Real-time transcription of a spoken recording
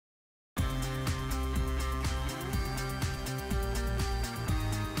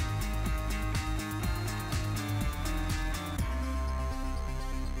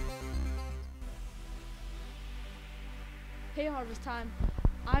Hey Harvest Time,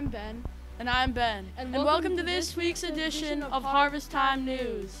 I'm Ben. And I'm Ben. And welcome to this week's edition of Harvest Time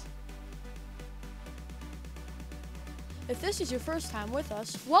News. If this is your first time with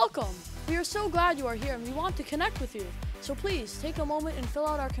us, welcome! We are so glad you are here and we want to connect with you. So please, take a moment and fill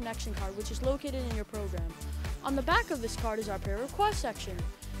out our connection card, which is located in your program. On the back of this card is our prayer request section.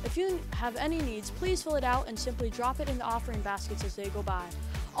 If you have any needs, please fill it out and simply drop it in the offering baskets as they go by.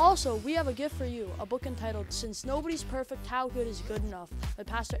 Also, we have a gift for you, a book entitled Since Nobody's Perfect, How Good is Good Enough by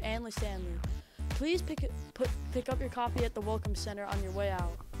Pastor Anley Stanley. Please pick up your copy at the Welcome Center on your way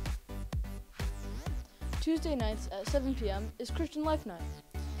out. Tuesday nights at 7 p.m. is Christian Life Night.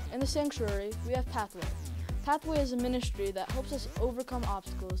 In the sanctuary, we have Pathway. Pathway is a ministry that helps us overcome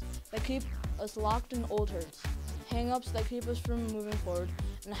obstacles that keep us locked in old hurts, hang-ups that keep us from moving forward,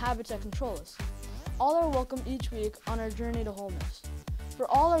 and habits that control us. All are welcome each week on our journey to wholeness. For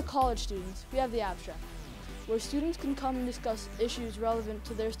all our college students, we have the Abstract, where students can come and discuss issues relevant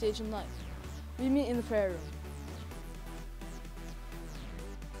to their stage in life. We meet in the prayer room.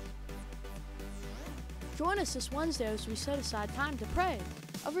 Join us this Wednesday as we set aside time to pray.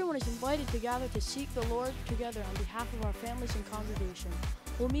 Everyone is invited to gather to seek the Lord together on behalf of our families and congregation.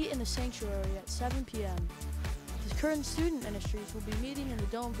 We'll meet in the sanctuary at 7 p.m. The current student ministries will be meeting in the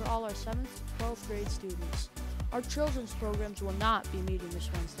Dome for all our 7th to 12th grade students. Our children's programs will not be meeting this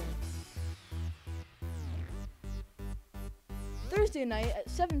Wednesday. Thursday night at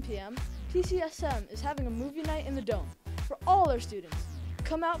 7 p.m., TCSM is having a movie night in the Dome for all our students.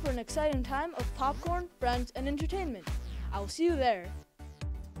 Come out for an exciting time of popcorn, friends, and entertainment. I will see you there.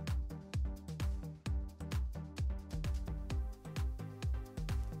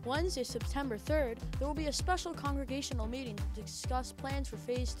 Wednesday, September 3rd, there will be a special congregational meeting to discuss plans for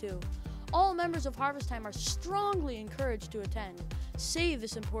Phase 2. All members of Harvest Time are strongly encouraged to attend. Save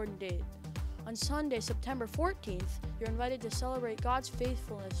this important date. On Sunday, September 14th, you're invited to celebrate God's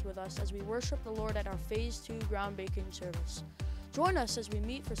faithfulness with us as we worship the Lord at our Phase 2 groundbreaking service. Join us as we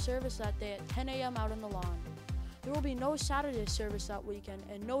meet for service that day at 10 a.m. out on the lawn. There will be no Saturday service that weekend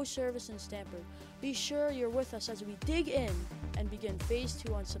and no service in Stamford. Be sure you're with us as we dig in and begin Phase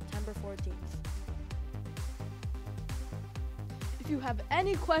 2 on September 14th. If you have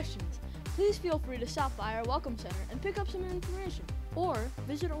any questions, please feel free to stop by our Welcome Center and pick up some information. Or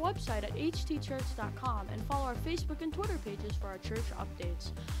visit our website at htchurch.com and follow our Facebook and Twitter pages for our church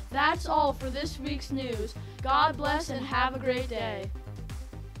updates. That's all for this week's news. God bless and have a great day.